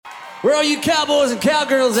Where are you cowboys and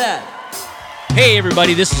cowgirls at? Hey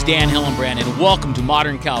everybody, this is Dan Hillenbrand, and welcome to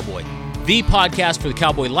Modern Cowboy, the podcast for the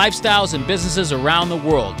cowboy lifestyles and businesses around the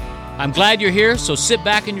world. I'm glad you're here, so sit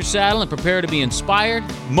back in your saddle and prepare to be inspired,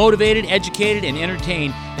 motivated, educated, and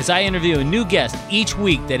entertained as I interview a new guest each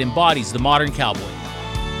week that embodies the modern cowboy.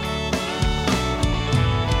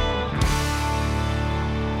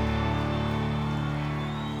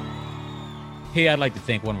 Hey, I'd like to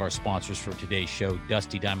thank one of our sponsors for today's show,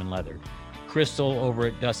 Dusty Diamond Leather. Crystal over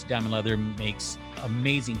at Dusty Diamond Leather makes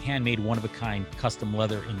amazing handmade, one-of-a-kind custom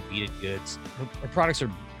leather and beaded goods. Her products are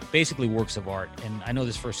basically works of art, and I know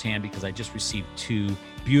this firsthand because I just received 2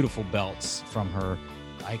 beautiful belts from her.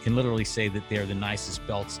 I can literally say that they're the nicest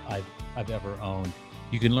belts I've ever owned.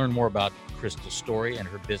 You can learn more about Crystal's story and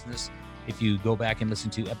her business if you go back and listen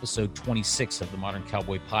to episode 26 of the Modern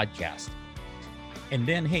Cowboy podcast. And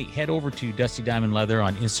then, hey, head over to Dusty Diamond Leather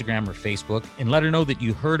on Instagram or Facebook and let her know that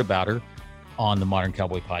you heard about her on the Modern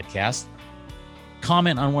Cowboy podcast.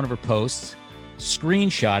 Comment on one of her posts,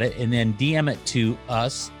 screenshot it, and then DM it to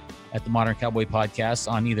us at the Modern Cowboy podcast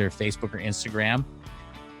on either Facebook or Instagram.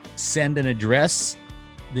 Send an address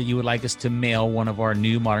that you would like us to mail one of our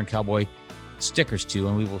new Modern Cowboy stickers to,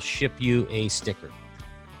 and we will ship you a sticker.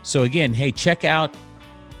 So again, hey, check out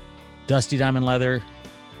Dusty Diamond Leather,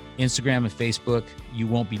 Instagram and Facebook. You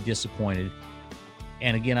won't be disappointed.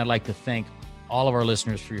 And again, I'd like to thank all of our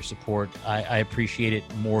listeners for your support. I appreciate it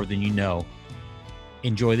more than you know.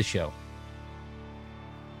 Enjoy the show.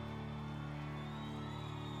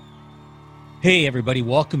 Hey, everybody.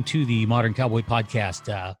 Welcome to the Modern Cowboy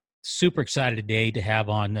podcast. Super excited today to have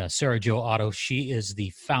on Sarah Jo Otto. She is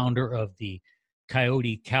the founder of the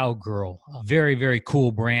Coyote Cowgirl. A very, very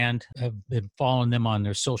cool brand. I've been following them on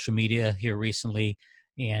their social media here recently,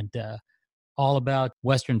 and all about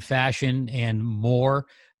Western fashion and more.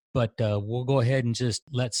 But we'll go ahead and just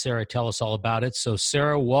let Sarah tell us all about it. So,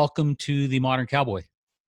 Sarah, welcome to the Modern Cowboy.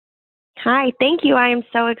 Hi, thank you. I am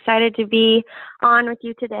so excited to be on with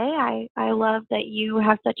you today. I love that you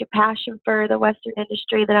have such a passion for the Western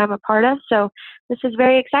industry that I'm a part of. So this is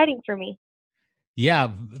very exciting for me. Yeah,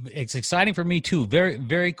 it's exciting for me too. Very,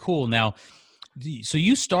 very cool. Now, so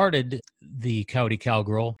you started the Coyote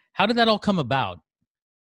Cowgirl. How did that all come about?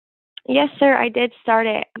 Yes, sir, I did start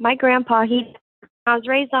it. My grandpa, I was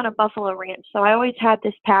raised on a buffalo ranch, so I always had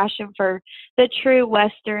this passion for the true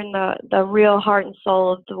Western, the real heart and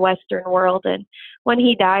soul of the Western world. And when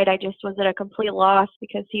he died, I just was at a complete loss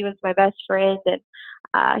because he was my best friend.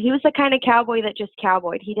 And he was the kind of cowboy that just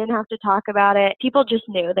cowboyed. He didn't have to talk about it. People just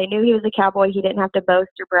knew. They knew he was a cowboy. He didn't have to boast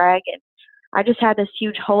or brag. And I just had this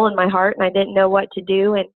huge hole in my heart, and I didn't know what to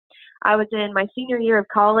do. And I was in my senior year of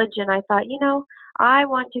college, and I thought, I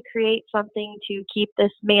want to create something to keep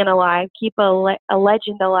this man alive, keep a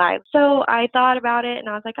legend alive. So I thought about it, and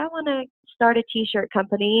I was like, I want to start a T-shirt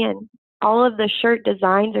company, and all of the shirt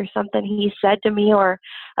designs are something he said to me, or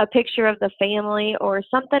a picture of the family, or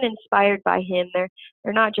something inspired by him. They're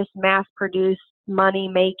not just mass-produced,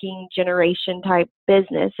 money-making generation type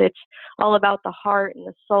business. It's all about the heart and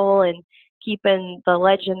the soul and keeping the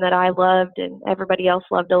legend that I loved and everybody else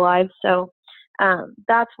loved alive. So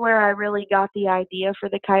that's where I really got the idea for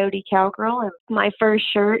the Coyote Cowgirl. And my first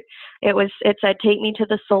shirt, it said, "Take me to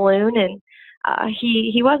the saloon." And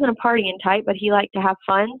he wasn't a partying type, but he liked to have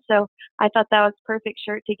fun. So I thought that was a perfect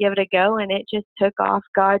shirt to give it a go. And it just took off.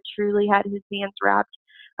 God truly had his hands wrapped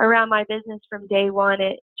around my business from day one.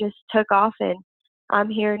 It just took off, and I'm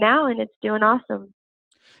here now, and it's doing awesome.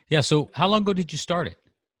 Yeah. So how long ago did you start it?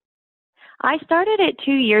 I started it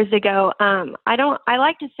 2 years ago. I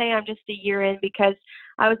like to say I'm just a year in because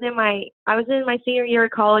I was in my senior year of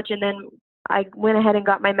college, and then I went ahead and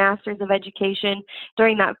got my master's of education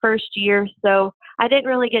during that first year. So I didn't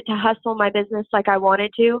really get to hustle my business like I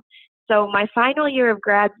wanted to. So my final year of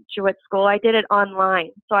graduate school, I did it online.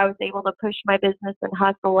 So I was able to push my business and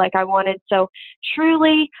hustle like I wanted. So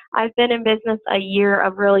truly, I've been in business a year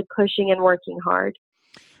of really pushing and working hard.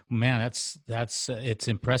 Man, that's it's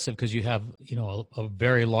impressive because you have a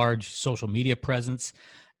very large social media presence,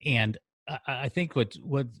 and I think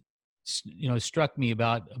what struck me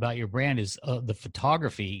about your brand is the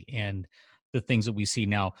photography and the things that we see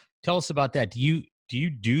now. Tell us about that. Do you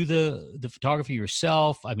do the photography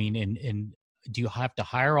yourself? I mean, and do you have to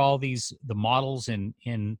hire all the models and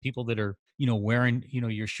people that are wearing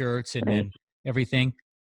your shirts and everything?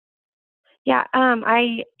 Yeah,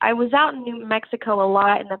 I was out in New Mexico a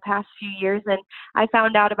lot in the past few years, and I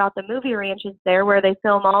found out about the movie ranches there where they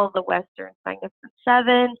film all of the Westerns, Magnificent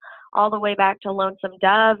Seven, all the way back to Lonesome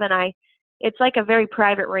Dove, and it's like a very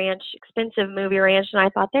private ranch, expensive movie ranch, and I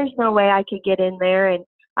thought there's no way I could get in there, and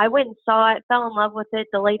I went and saw it, fell in love with it.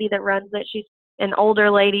 The lady that runs it, she's an older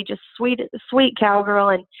lady, just sweet cowgirl,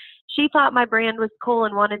 and she thought my brand was cool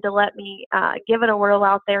and wanted to let me give it a whirl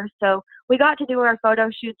out there. So we got to do our photo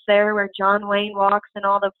shoots there where John Wayne walks and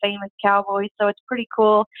all the famous cowboys. So it's pretty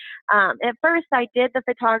cool. At first, I did the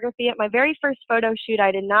photography. At my very first photo shoot,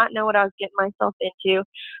 I did not know what I was getting myself into.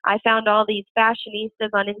 I found all these fashionistas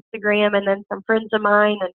on Instagram and then some friends of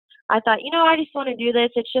mine, and I thought, I just want to do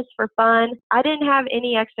this. It's just for fun. I didn't have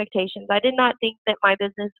any expectations. I did not think that my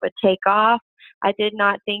business would take off. I did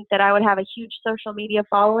not think that I would have a huge social media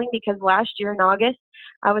following, because last year in August,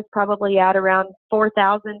 I was probably at around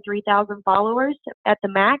 4,000, 3,000 followers at the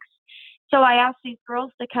max. So I asked these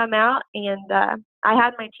girls to come out, and I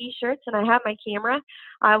had my T-shirts and I had my camera.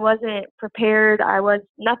 I wasn't prepared.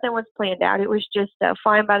 Nothing was planned out. It was just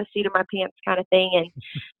flying by the seat of my pants kind of thing.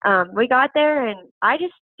 And we got there, and I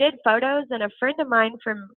just did photos, and a friend of mine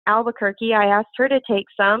from Albuquerque, I asked her to take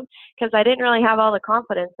some because I didn't really have all the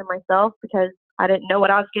confidence in myself because I didn't know what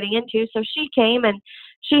I was getting into. So she came and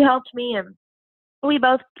she helped me, and we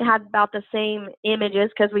both had about the same images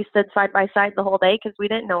because we stood side by side the whole day because we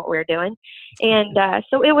didn't know what we were doing. And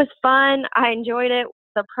so it was fun. I enjoyed it.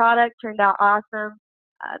 The product turned out awesome.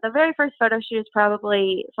 The very first photo shoot is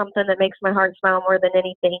probably something that makes my heart smile more than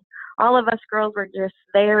anything. All of us girls were just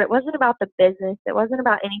there. It wasn't about the business. It wasn't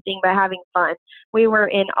about anything but having fun. We were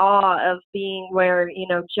in awe of being where,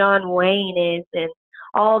 John Wayne is, and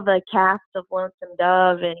all the cast of Lonesome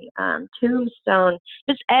Dove and Tombstone,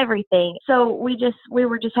 just everything. So we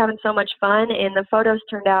were just having so much fun, and the photos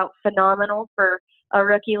turned out phenomenal for a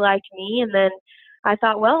rookie like me. And then I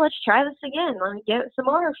thought, well, let's try this again. Let me get some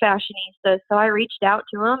more fashionistas. So I reached out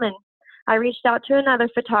to them, and I reached out to another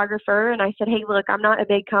photographer, and I said, hey, look, I'm not a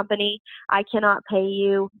big company. I cannot pay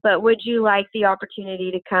you, but would you like the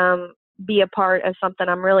opportunity to come be a part of something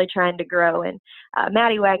I'm really trying to grow? And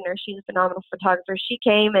Maddie Wagner, she's a phenomenal photographer. She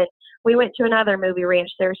came, and we went to another movie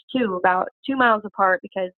ranch. There's two, about 2 miles apart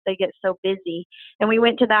because they get so busy. And we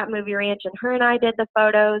went to that movie ranch, and her and I did the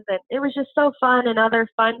photos, and it was just so fun, another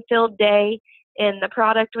fun-filled day. And the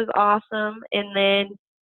product was awesome. And then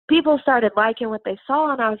people started liking what they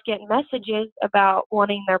saw, and I was getting messages about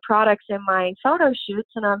wanting their products in my photo shoots.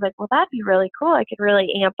 And I was like, well, that'd be really cool. I could really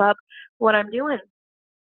amp up what I'm doing.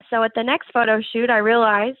 So at the next photo shoot, I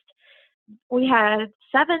realized we had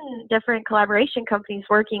 7 different collaboration companies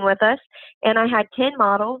working with us, and I had 10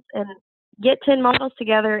 models. And get 10 models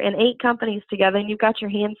together and 8 companies together, and you've got your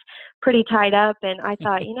hands pretty tied up. And I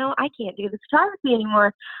thought, I can't do the photography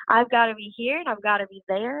anymore. I've got to be here and I've got to be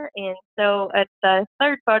there. And so at the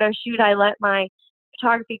third photo shoot, I let my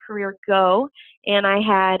photography career go, and I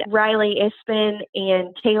had Riley Ispin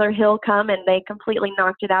and Taylor Hill come, and they completely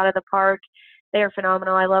knocked it out of the park. They're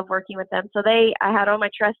phenomenal. I love working with them. So I had all my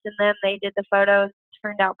trust in them. They did the photos. It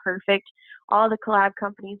turned out perfect. All the collab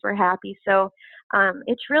companies were happy. So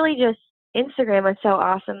it's really just Instagram is so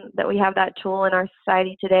awesome that we have that tool in our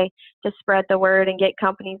society today to spread the word and get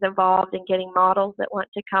companies involved and getting models that want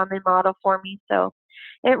to come and model for me. So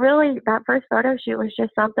that first photo shoot was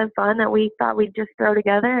just something fun that we thought we'd just throw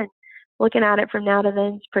together, and looking at it from now to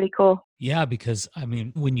then is pretty cool. Yeah, because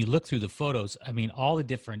when you look through the photos, all the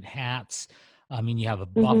different hats, you have a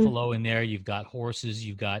buffalo in there, you've got horses,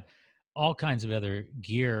 you've got all kinds of other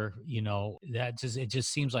gear, it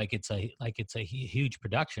just seems like it's a huge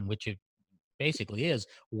production, which it basically is.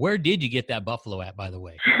 Where did you get that buffalo at, by the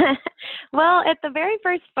way? Well, at the very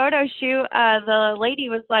first photo shoot, the lady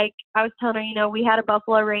was like, I was telling her, we had a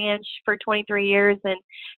buffalo ranch for 23 years. And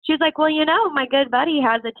she was like, well, my good buddy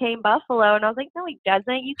has a tame buffalo. And I was like, no, he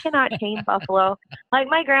doesn't. You cannot tame buffalo. Like,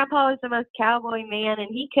 my grandpa was the most cowboy man, and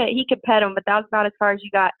he could pet him, but that was about as far as you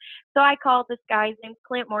got. So I called this guy. His name's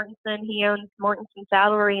Clint Mortensen. He owns Mortensen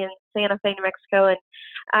Saddlery in Santa Fe, New Mexico. And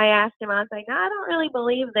I asked him, I was like, no, I don't really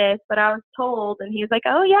believe this, but I was told. And he was like,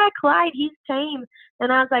 oh, yeah, Clyde, he's tame.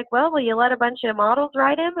 And I was like, well, will you let a bunch of models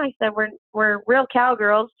ride him? I said, we're real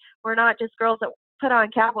cowgirls. We're not just girls that put on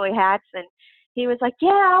cowboy hats. And he was like,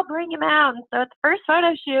 yeah, I'll bring him out. And so at the first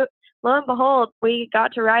photo shoot, lo and behold, we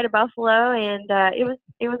got to ride a buffalo, and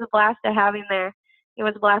it was a blast to have him there. It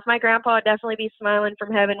was a blast. My grandpa would definitely be smiling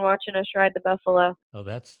from heaven watching us ride the buffalo. Oh,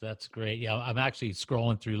 that's great. Yeah, I'm actually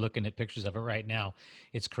scrolling through looking at pictures of it right now.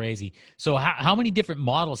 It's crazy. So how many different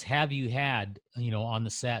models have you had, on the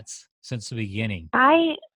sets since the beginning?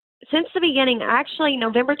 Since the beginning, actually,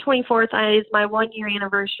 November 24th is my 1-year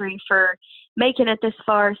anniversary for making it this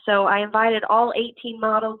far. So I invited all 18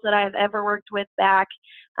 models that I've ever worked with back.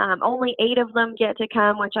 Only 8 of them get to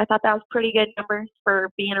come, which I thought that was pretty good numbers for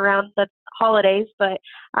being around the holidays. But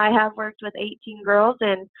I have worked with 18 girls,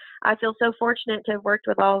 and I feel so fortunate to have worked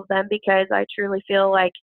with all of them because I truly feel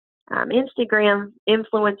like Instagram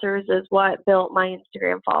influencers is what built my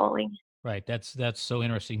Instagram following. Right. That's so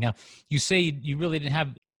interesting. Now, you say you really didn't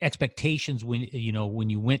have expectations when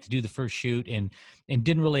you went to do the first shoot and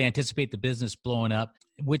didn't really anticipate the business blowing up,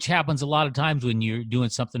 which happens a lot of times when you're doing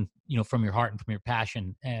something, from your heart and from your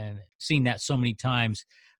passion, and seeing that so many times.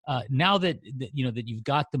 Now that you've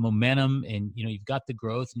got the momentum and you've got the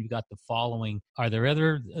growth and you've got the following, are there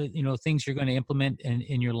other things you're going to implement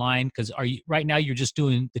in your line? Because right now you're just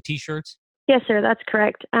doing the t-shirts? Yes, sir, that's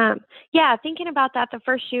correct. Yeah, thinking about that, the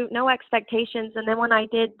first shoot, no expectations, and then when I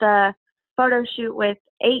did the photo shoot with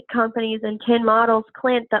 8 companies and 10 models,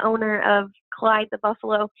 Clint, the owner of Clyde the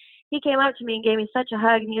Buffalo, he came up to me and gave me such a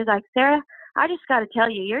hug, and he was like, "Sarah, I just got to tell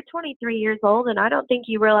you, you're 23 years old, and I don't think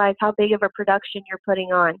you realize how big of a production you're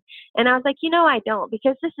putting on." And I was like, I don't,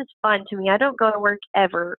 because this is fun to me. I don't go to work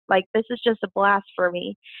ever. Like, this is just a blast for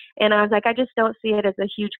me. And I was like, I just don't see it as a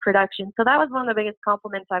huge production. So that was one of the biggest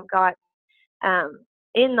compliments I've got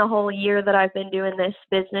in the whole year that I've been doing this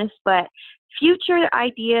business. But future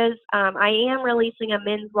ideas, I am releasing a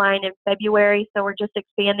men's line in February, so we're just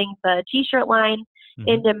expanding the t-shirt line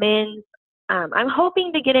into men's. I'm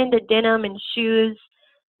hoping to get into denim and shoes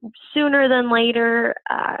sooner than later.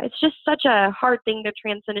 It's just such a hard thing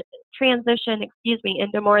to transition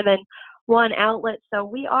into more than one outlet. So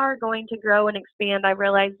we are going to grow and expand. I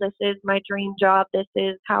realize this is my dream job. This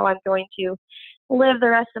is how I'm going to live the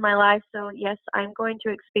rest of my life. So yes, I'm going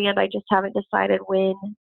to expand. I just haven't decided when.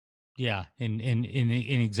 Yeah, and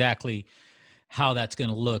exactly how that's going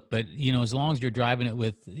to look. But, as long as you're driving it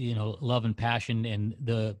with, love and passion and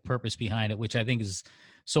the purpose behind it, which I think is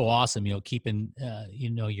so awesome, keeping,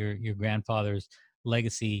 your grandfather's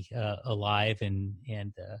legacy alive. And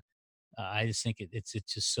I just think it's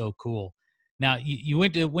just so cool. Now, you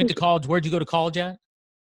went to college. Where'd you go to college at?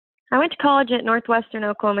 I went to college at Northwestern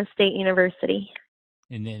Oklahoma State University.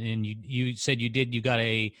 And then you said you got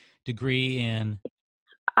a degree in?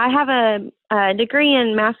 I have a degree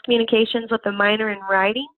in mass communications with a minor in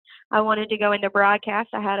writing. I wanted to go into broadcast.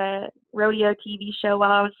 I had a rodeo TV show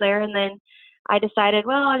while I was there, and then I decided,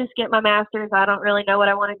 well, I'll just get my master's. I don't really know what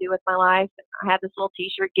I want to do with my life. I had this little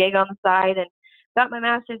t-shirt gig on the side and got my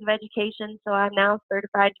master's of education, so I'm now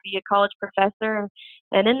certified to be a college professor.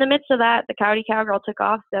 And in the midst of that, the Coyote Cowgirl took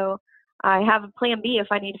off, so I have a plan B if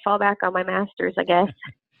I need to fall back on my master's, I guess.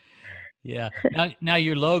 Yeah. Now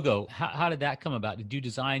your logo, how did that come about? Did you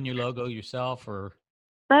design your logo yourself, or?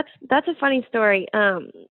 That's a funny story.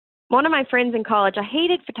 One of my friends in college, I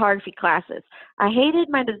hated photography classes. I hated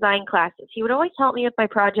my design classes. He would always help me with my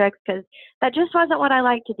projects because that just wasn't what I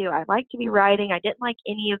liked to do. I liked to be writing. I didn't like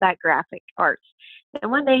any of that graphic arts.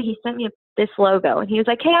 And one day he sent me this logo, and he was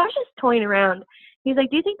like, "Hey, I was just toying around." He's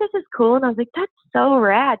like, "Do you think this is cool?" And I was like, "That's so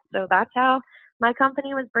rad." So that's how my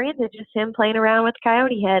company was branded, just him playing around with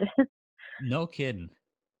Coyote Head. No kidding.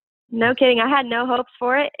 No kidding. I had no hopes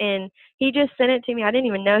for it, and he just sent it to me. I didn't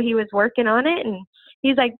even know he was working on it, and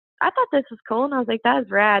he's like, "I thought this was cool," and I was like, "That is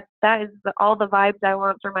rad. That is all the vibes I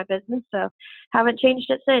want for my business." So haven't changed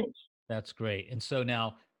it since. That's great. And so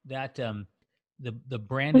now that the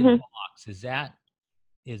branded box, is that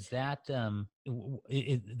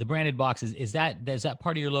the branded box is that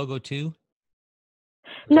part of your logo too?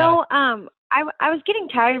 No, I was getting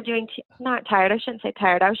tired of doing, not tired, I shouldn't say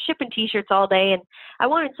tired. I was shipping t-shirts all day, and I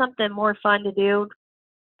wanted something more fun to do,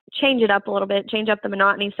 change it up a little bit, change up the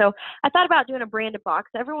monotony. So I thought about doing a branded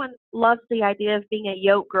box. Everyone loves the idea of being a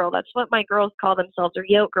yoke girl. That's what my girls call themselves, are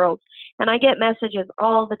yoke girls. And I get messages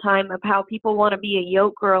all the time of how people want to be a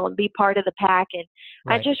yoke girl and be part of the pack. And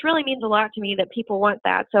It just really means a lot to me that people want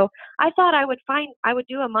that. So I thought I would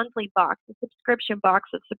do a monthly box, a subscription box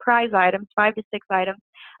of surprise items, 5 to 6 items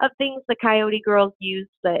of things the Coyote girls use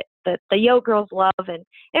that the yoke girls love. And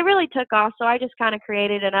it really took off. So I just kind of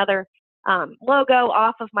created another logo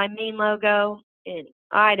off of my main logo, and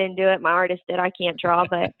I didn't do it. My artist did. I can't draw,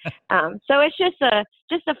 but so it's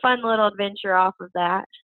just a fun little adventure off of that.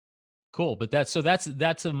 Cool, but that's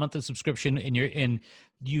a monthly subscription, and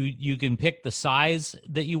you can pick the size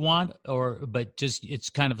that you want, but just it's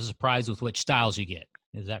kind of a surprise with which styles you get.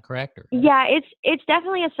 Is that correct? Or? Yeah, it's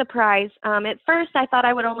definitely a surprise. At first, I thought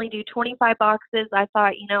I would only do 25 boxes. I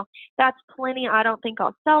thought, that's plenty. I don't think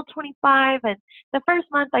I'll sell 25. And the first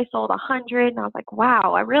month I sold 100, and I was like,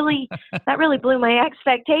 wow, that really blew my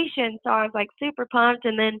expectations. So I was like super pumped.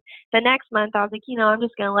 And then the next month I was like, I'm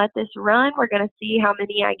just going to let this run. We're going to see how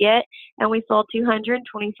many I get. And we sold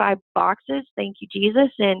 225 boxes. Thank you,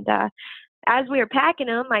 Jesus. And as we were packing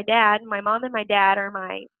them, my mom and my dad are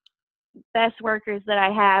my best workers that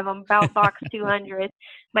I have. I'm about box 200.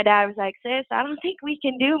 My dad was like, sis, I don't think we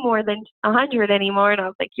can do more than 100 anymore. And I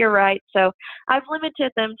was like, you're right. So I've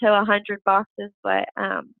limited them to 100 boxes, but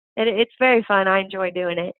it's very fun. I enjoy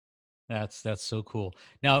doing it. That's so cool.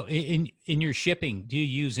 Now, in your shipping, do you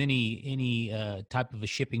use any type of a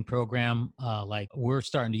shipping program? Like we're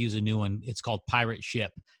starting to use a new one. It's called Pirate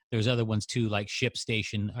Ship. There's other ones too, like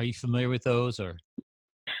ShipStation. Are you familiar with those, or?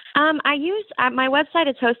 I use my website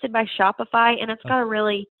is hosted by Shopify, and it's got a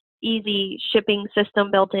really easy shipping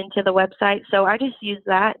system built into the website. So I just use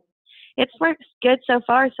that. It's works good so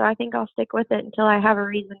far, so I think I'll stick with it until I have a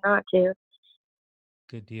reason not to.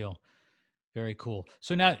 Good deal. Very cool.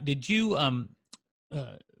 So now, did you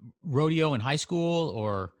rodeo in high school,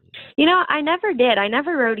 or? I never did. I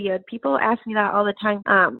never rodeoed. People ask me that all the time.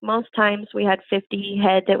 Most times we had 50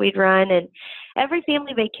 head that we'd run, and every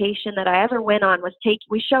family vacation that I ever went on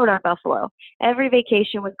we showed our buffalo. Every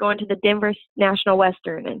vacation was going to the Denver National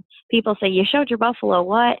Western, and people say, you showed your buffalo?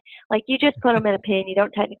 What? Like, you just put them in a pen. You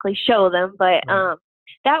don't technically show them, but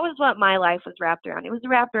that was what my life was wrapped around. It was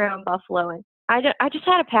wrapped around buffalo, and I just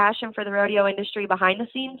had a passion for the rodeo industry behind the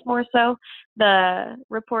scenes, more so the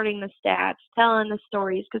reporting the stats, telling the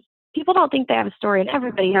stories, because people don't think they have a story, and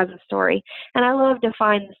everybody has a story. And I love to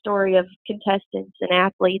find the story of contestants and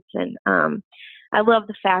athletes, and I love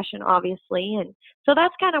the fashion, obviously. And so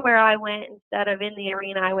that's kind of where I went. Instead of in the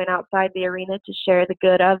arena, I went outside the arena to share the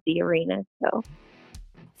good of the arena. So.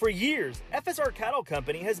 For years, FSR Cattle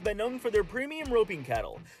Company has been known for their premium roping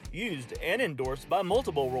cattle, used and endorsed by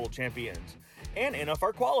multiple world champions and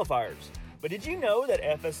NFR qualifiers. But did you know that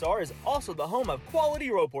FSR is also the home of quality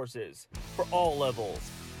rope horses for all levels,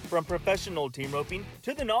 from professional team roping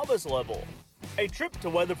to the novice level? A trip to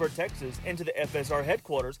Weatherford, Texas, and to the FSR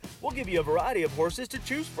headquarters will give you a variety of horses to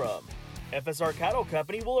choose from. FSR Cattle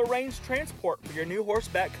Company will arrange transport for your new horse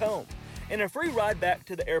back home and a free ride back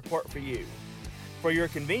to the airport for you. For your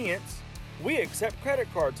convenience, we accept credit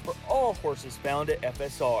cards for all horses found at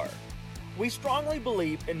FSR. We strongly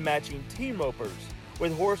believe in matching team ropers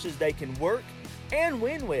with horses they can work and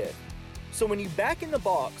win with. So when you back in the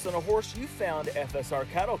box on a horse you found at FSR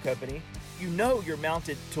Cattle Company, you know you're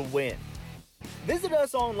mounted to win. Visit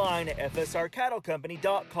us online at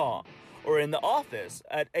fsrcattlecompany.com or in the office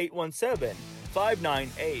at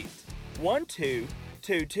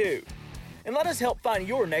 817-598-1222 and let us help find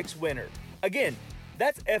your next winner. Again,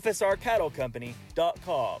 that's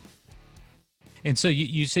fsrcattlecompany.com. And so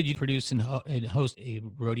you said you produce and host a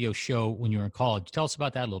rodeo show when you were in college. Tell us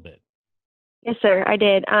about that a little bit. Yes, sir, I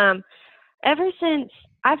did. Ever since,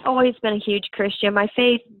 I've always been a huge Christian. My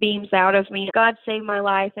faith beams out of me. God saved my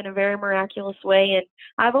life in a very miraculous way, and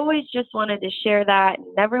I've always just wanted to share that and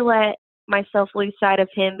never let myself lose sight of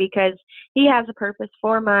him, because he has a purpose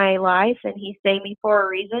for my life and he saved me for a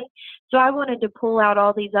reason. So I wanted to pull out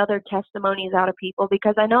all these other testimonies out of people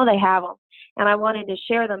because I know they have them, and I wanted to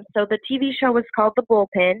share them. So the TV show was called The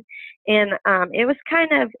Bullpen, and it was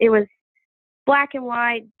black and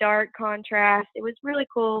white, dark contrast. It was really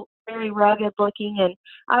cool, very rugged looking, and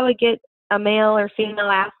I would get a male or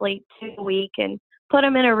female athlete 2 a week and put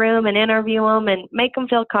them in a room and interview them and make them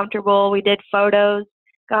feel comfortable. We did photos,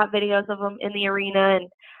 got videos of them in the arena, and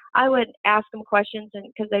I would ask them questions, and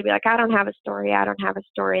because they'd be like, I don't have a story. And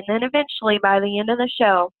then eventually, by the end of the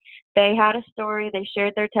show, they had a story. They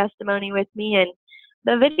shared their testimony with me, and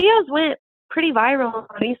the videos went pretty viral on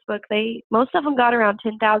Facebook. Most of them got around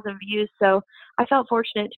 10,000 views, so I felt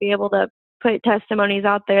fortunate to be able to put testimonies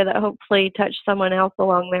out there that hopefully touch someone else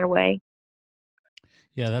along their way.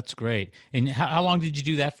 Yeah, that's great. And how long did you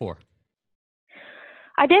do that for?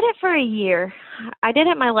 I did it for a year. I did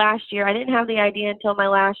it my last year. I didn't have the idea until my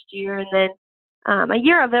last year, and then a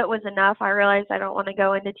year of it was enough. I realized I don't want to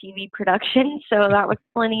go into TV production, so that was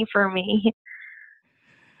plenty for me.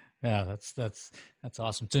 Yeah, that's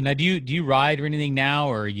awesome. So now, do you ride or anything now,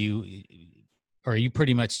 or are you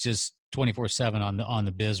pretty much just 24/7 on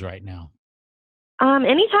the biz right now?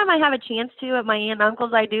 Anytime I have a chance to at my aunt and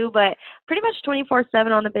uncle's, I do, but pretty much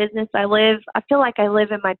 24/7 on the business. I feel like I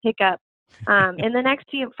live in my pickup. In the next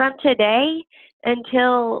few, from today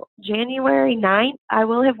until January 9th, I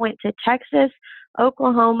will have went to Texas,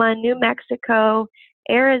 Oklahoma, New Mexico,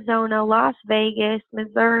 Arizona, Las Vegas,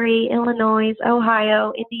 Missouri, Illinois,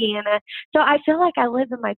 Ohio, Indiana. So I feel like I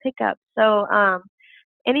live in my pickup. So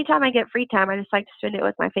anytime I get free time, I just like to spend it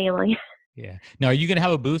with my family. Yeah. Now, are you going to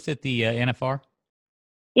have a booth at the NFR?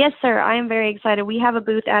 Yes, sir. I am very excited. We have a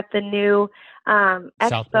booth at the new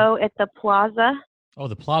expo at the Plaza. Oh,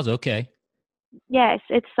 the Plaza. Okay. Yes,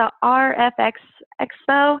 it's the RFX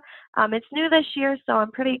Expo. It's new this year, so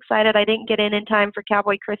I'm pretty excited. I didn't get in time for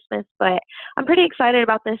Cowboy Christmas, but I'm pretty excited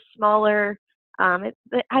about this smaller. I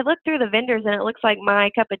looked through the vendors, and it looks like my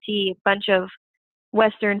cup of tea, a bunch of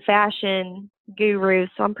Western fashion gurus,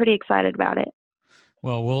 so I'm pretty excited about it.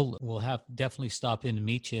 Well, we'll have definitely stop in to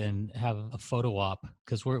meet you and have a photo op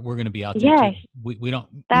because we're going to be out there Yes, too. We don't.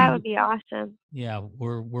 that would be awesome. Yeah,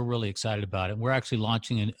 we're really excited about it. We're actually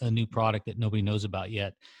launching a new product that nobody knows about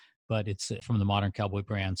yet, but it's from the Modern Cowboy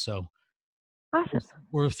brand. So Awesome.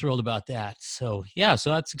 we're thrilled about that. So yeah, so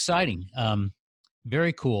that's exciting.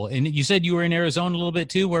 Very cool. And you said you were in Arizona a little bit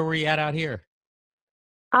too. Where were you at out here?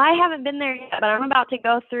 I haven't been there yet, but I'm about to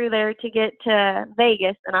go through there to get to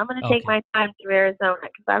Vegas, and I'm going to take my time through Arizona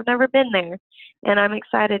because I've never been there, and I'm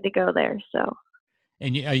excited to go there. So.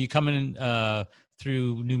 And are you coming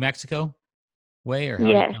through New Mexico way or how?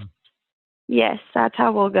 Yes. Yes, that's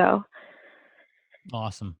how we'll go.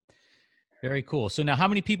 Awesome. Very cool. So now how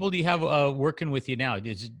many people do you have working with you now?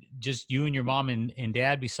 Is it just you and your mom and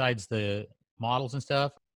dad besides the models and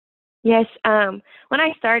stuff? Yes. When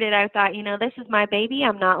I started, I thought, this is my baby.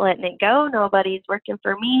 I'm not letting it go. Nobody's working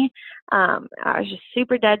for me. I was just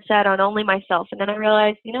super dead set on only myself. And then I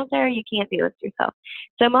realized, Sarah, you can't do this yourself.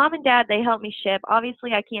 So mom and dad, they help me ship.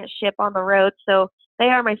 Obviously, I can't ship on the road. So they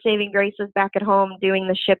are my saving graces back at home doing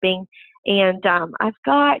the shipping. And I've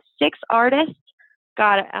got 6 artists.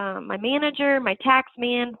 Got my manager, my tax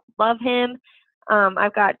man, love him.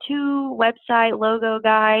 I've got 2 website logo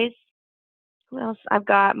guys. Who else? I've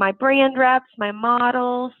got my brand reps, my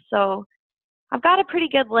models. So I've got a pretty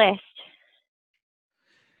good list.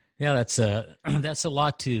 Yeah, that's a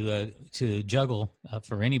lot to juggle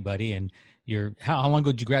for anybody. And how long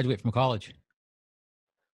ago did you graduate from college?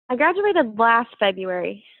 I graduated last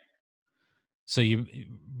February. So you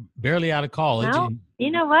barely out of college. No, you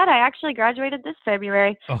know what? I actually graduated this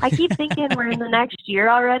February. Oh. I keep thinking we're in the next year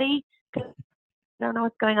already because I don't know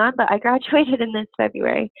what's going on, but I graduated in this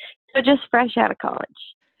February. So just fresh out of college.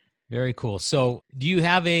 Very cool. So do you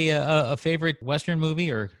have a favorite Western movie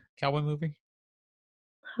or cowboy movie?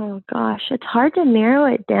 Oh, gosh. It's hard to narrow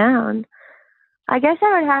it down. I guess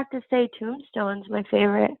I would have to say Tombstone's my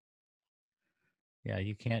favorite. Yeah,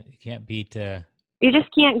 you can't beat... You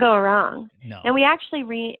just can't go wrong. No. And we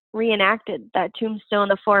actually reenacted that Tombstone,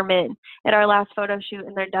 the 4 men, at our last photo shoot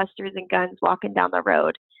in their dusters and guns walking down the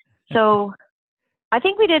road. So I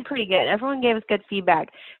think we did pretty good. Everyone gave us good feedback.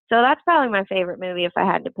 So that's probably my favorite movie if I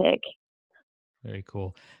had to pick. Very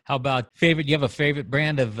cool. How about favorite? Do you have a favorite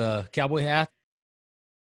brand of cowboy hat?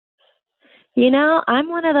 I'm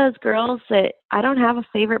one of those girls that I don't have a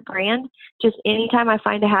favorite brand. Just anytime I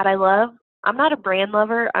find a hat I love, I'm not a brand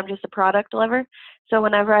lover. I'm just a product lover. So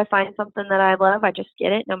whenever I find something that I love, I just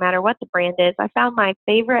get it no matter what the brand is. I found my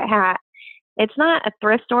favorite hat. It's not a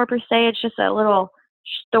thrift store per se. It's just a little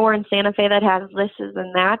store in Santa Fe that has thises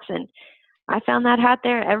and that's. And I found that hat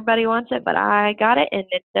there. Everybody wants it, but I got it, and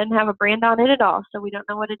it doesn't have a brand on it at all. So we don't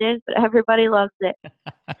know what it is, but everybody loves it.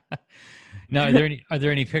 Now, are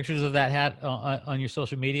there any pictures of that hat on your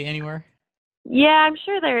social media anywhere? Yeah, I'm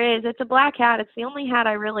sure there is. It's a black hat. It's the only hat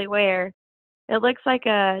I really wear. It looks like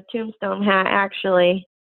a Tombstone hat, actually.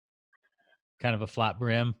 Kind of a flat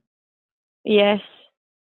brim? Yes.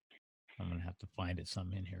 I'm going to have to find it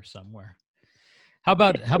in here somewhere. How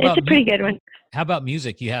about It's a pretty good one. How about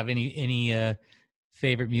music? You have any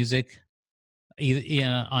favorite music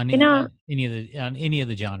on any of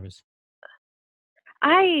the genres?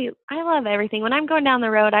 I love everything. When I'm going down the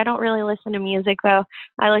road, I don't really listen to music, though.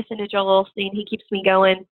 I listen to Joel Osteen. He keeps me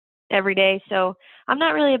going every day. So I'm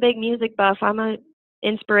not really a big music buff. I'm an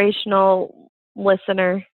inspirational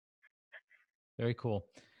listener. Very cool.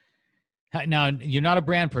 Now, you're not a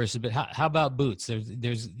brand person, but how about boots?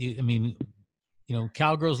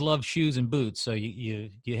 Cowgirls love shoes and boots. So do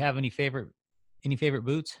you have any favorite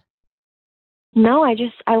boots? No,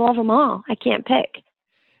 I love them all. I can't pick.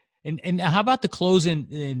 And how about the clothes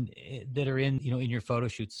that are in your photo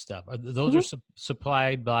shoots and stuff? Are those are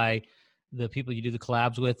supplied by the people you do the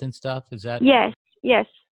collabs with and stuff? Is that? Yes.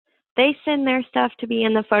 They send their stuff to be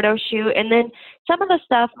in the photo shoot, and then some of the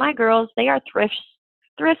stuff, my girls, they are thrift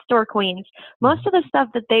store queens. Most of the stuff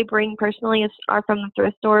that they bring personally are from the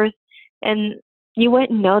thrift stores, and you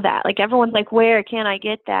wouldn't know that. Like, everyone's like, where can I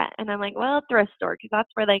get that? And I'm like, well, thrift store, because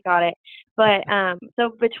that's where they got it. But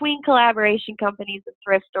so between collaboration companies and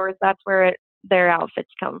thrift stores, that's where their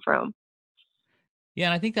outfits come from. Yeah,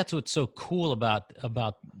 and I think that's what's so cool about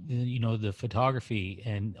the photography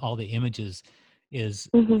and all the images is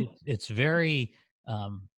it's very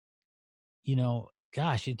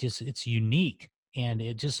it's unique, and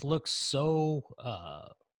it just looks so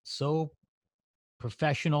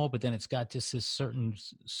professional, but then it's got just this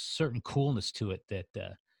certain coolness to it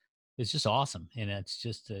that it's just awesome. And it's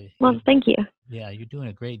just Well, thank you. yeah, you're doing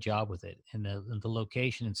a great job with it, and the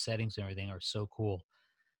location and settings and everything are so cool.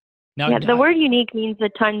 Now, Yeah, the word unique means a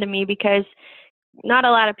ton to me because not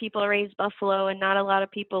a lot of people raise buffalo, and not a lot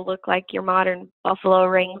of people look like your modern buffalo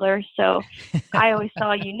wrangler. So I always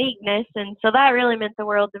saw uniqueness, and so that really meant the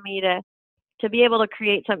world to me to be able to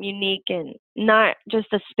create something unique and not just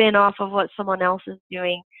a spin off of what someone else is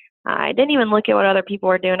doing. I didn't even look at what other people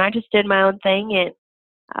were doing. I just did my own thing,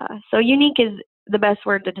 and so unique is the best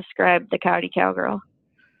word to describe the Coyote Cowgirl.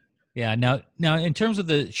 Yeah. Now, in terms of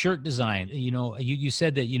the shirt design, you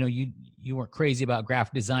said that you weren't crazy about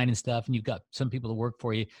graphic design and stuff, and you've got some people to work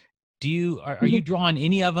for you. Are you drawing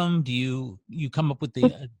any of them? Do you come up with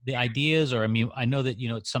the ideas, or I mean, I know that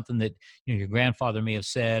it's something that your grandfather may have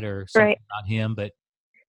said or something right. about him, but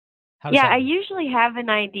how does I usually have an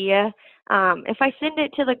idea. If I send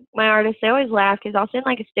it to my artists, they always laugh because I'll send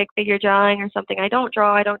like a stick figure drawing or something. I don't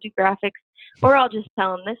draw, I don't do graphics, or I'll just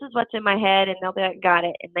tell them this is what's in my head, and they'll be like, got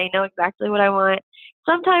it, and they know exactly what I want.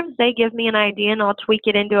 Sometimes they give me an idea, and I'll tweak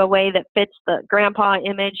it into a way that fits the grandpa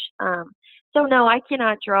image. So no, I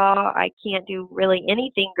cannot draw. I can't do really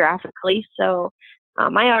anything graphically. So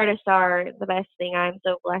my artists are the best thing. I'm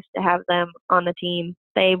so blessed to have them on the team.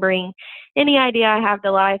 They bring any idea I have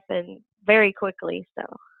to life, and very quickly. So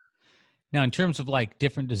now, in terms of like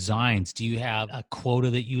different designs, do you have a quota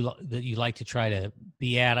that you like to try to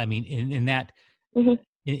be at? I mean, in that, mm-hmm.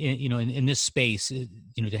 in this space,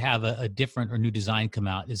 to have a different or new design come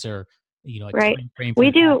out, is there, a right. time frame?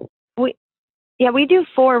 We do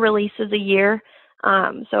 4 releases a year.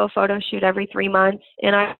 So a photo shoot every 3 months,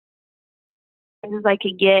 and I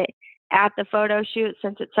could get at the photo shoot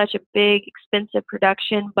since it's such a big, expensive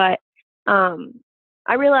production. But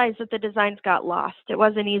I realized that the designs got lost. It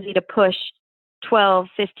wasn't easy to push 12,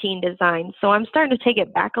 15 designs. So I'm starting to take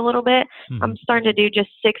it back a little bit. Mm-hmm. I'm starting to do just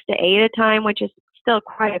 6 to 8 at a time, which is still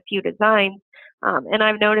quite a few designs. And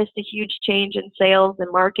I've noticed a huge change in sales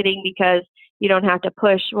and marketing because you don't have to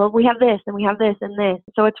push, well, we have this and we have this and this.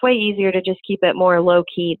 So it's way easier to just keep it more low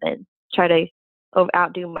key than try to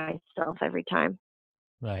outdo myself every time.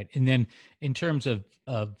 Right. And then in terms of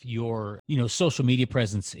your, social media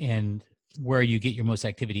presence and where you get your most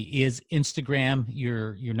activity, is Instagram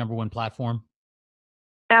your number one platform?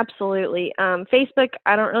 Absolutely. Facebook,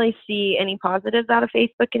 I don't really see any positives out of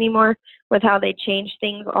Facebook anymore with how they change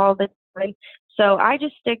things all the time. So I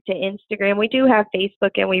just stick to Instagram. We do have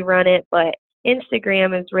Facebook and we run it, but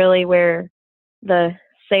Instagram is really where the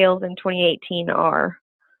sales in 2018 are.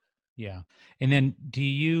 Yeah. And then do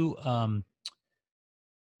you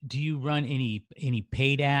run any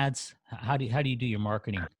paid ads? How do you do your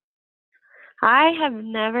marketing? I have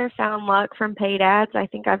never found luck from paid ads. I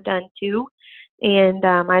think I've done 2, and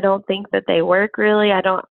I don't think that they work really. I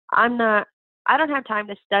don't have time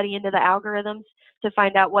to study into the algorithms to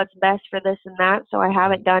find out what's best for this and that, so I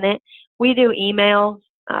haven't done it. We do emails.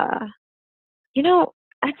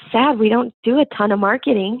 That's sad. We don't do a ton of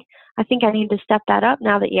marketing. I think I need to step that up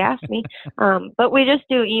now that you asked me. But we just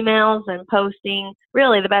do emails and posting.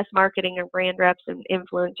 Really, the best marketing are brand reps and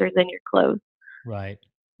influencers in your clothes. Right.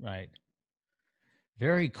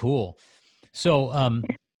 Very cool. So,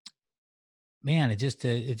 man,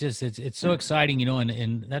 it's so exciting,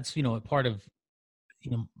 and that's, part of,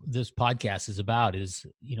 this podcast is about is,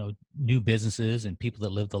 new businesses and people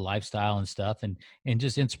that live the lifestyle and stuff and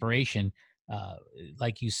just inspiration.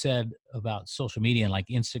 Like you said about social media and like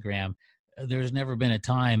Instagram, there's never been a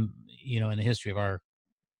time, in the history of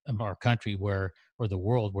our country or the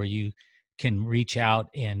world where you can reach out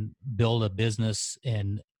and build a business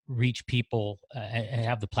and reach people and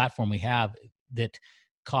have the platform we have that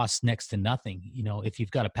costs next to nothing. If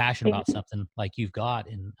you've got a passion about something like you've got,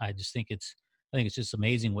 and I think it's just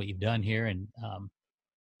amazing what you've done here. And,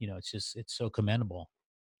 it's so commendable,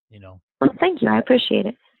 Well, thank you. I appreciate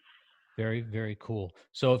it. Very, very cool.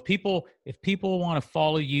 So if people want to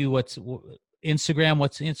follow you, what's the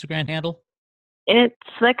Instagram handle? It's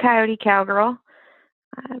the Coyote Cowgirl.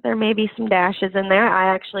 There may be some dashes in there.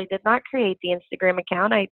 I actually did not create the Instagram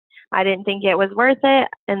account. I didn't think it was worth it.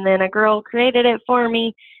 And then a girl created it for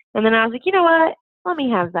me. And then I was like, you know what? Let me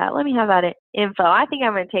have that. Info. I think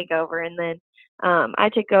I'm going to take over. And then I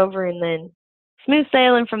took over, and then smooth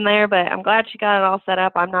sailing from there. But I'm glad she got it all set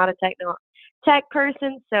up. I'm not a tech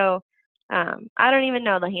person, so I don't even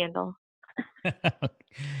know the handle.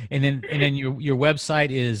 And then your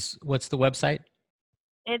website is, what's the website?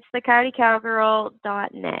 It's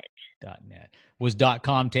thecoyotecowgirl.net. .net. Was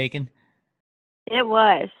 .com taken? It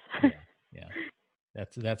was. Yeah.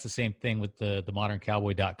 That's the same thing with the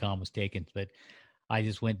moderncowboy.com was taken. But I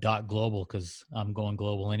just went .global because I'm going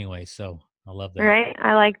global anyway. So I love that. Right.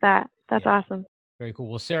 I like that. That's awesome. Very cool.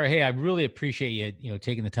 Well, Sarah, hey, I really appreciate you,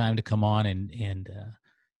 taking the time to come on and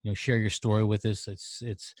share your story with us.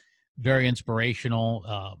 It's very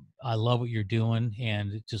inspirational. I love what you're doing,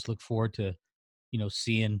 and just look forward to,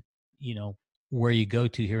 seeing, where you go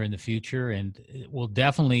to here in the future. And we'll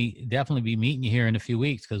definitely be meeting you here in a few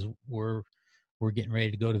weeks, because we're getting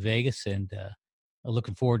ready to go to Vegas, and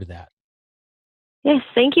looking forward to that. Yes,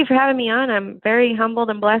 thank you for having me on. I'm very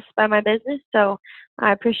humbled and blessed by my business, so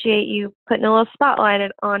I appreciate you putting a little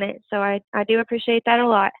spotlight on it. So I do appreciate that a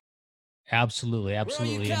lot. Absolutely. Where are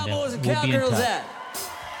you And cowboys and we'll be in cowgirls touch. at?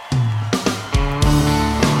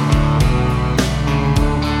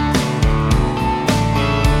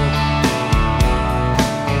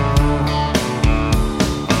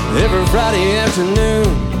 Every Friday afternoon,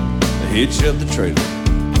 I hitch up the trailer,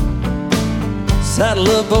 saddle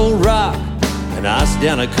up old rock, and ice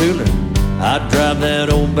down a cooler. I drive that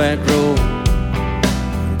old back road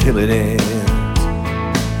until it ends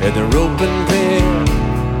at the roping pen.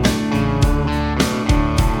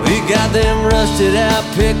 We got them rusted out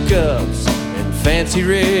pickups and fancy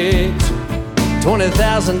rigs,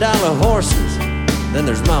 $20,000 horses, then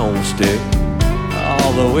there's my old stick.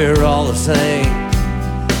 Although we're all the same,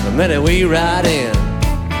 the minute we ride in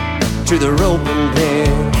to the roping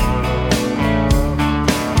pen.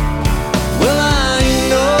 Well, I ain't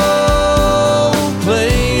no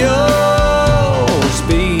play your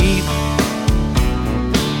speed,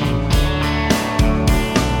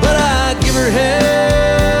 but I give her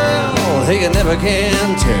hell, hey, you never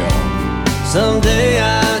can tell. Someday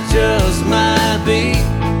I just might be.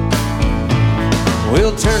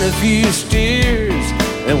 We'll turn a few steers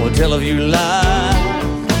and we'll tell a few lies,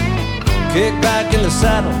 kick back in the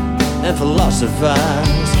saddle and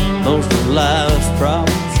philosophize. Most of life's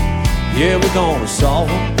problems, yeah, we're gonna solve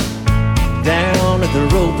them down at the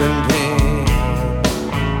roping pen.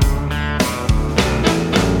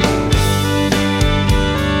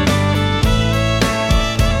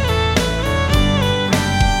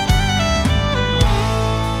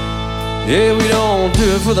 Yeah, we don't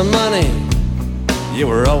do it for the money, yeah,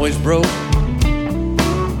 we're always broke.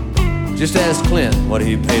 Just ask Clint what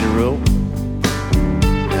he paid a rope.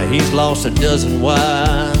 Now he's lost a dozen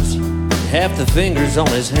wives, half the fingers on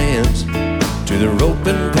his hands to the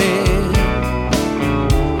roping pen.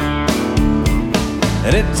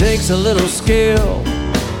 And it takes a little skill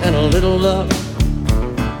and a little luck.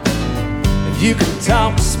 If you can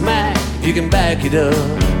talk smack, you can back it up.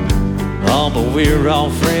 Oh, but we're all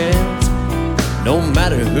friends, no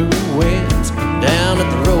matter who wins down at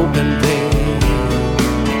the roping pen.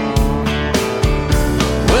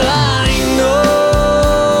 Well, I ain't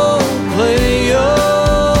no play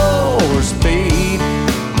your speed,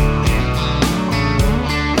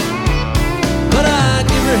 but I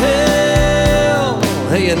give her hell,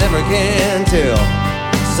 hey, you never can tell.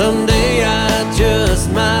 Someday I just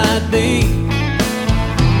might be.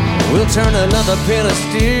 We'll turn another pen of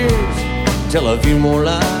steers, tell a few more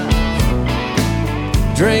lies,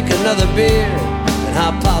 drink another beer and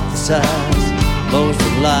hypothesize. Most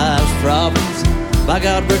of life's problems, by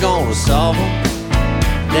God, we're gonna solve them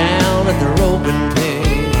down at the roping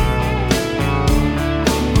pen.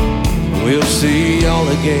 We'll see y'all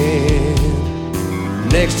again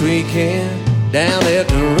next weekend down at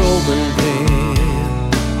the roping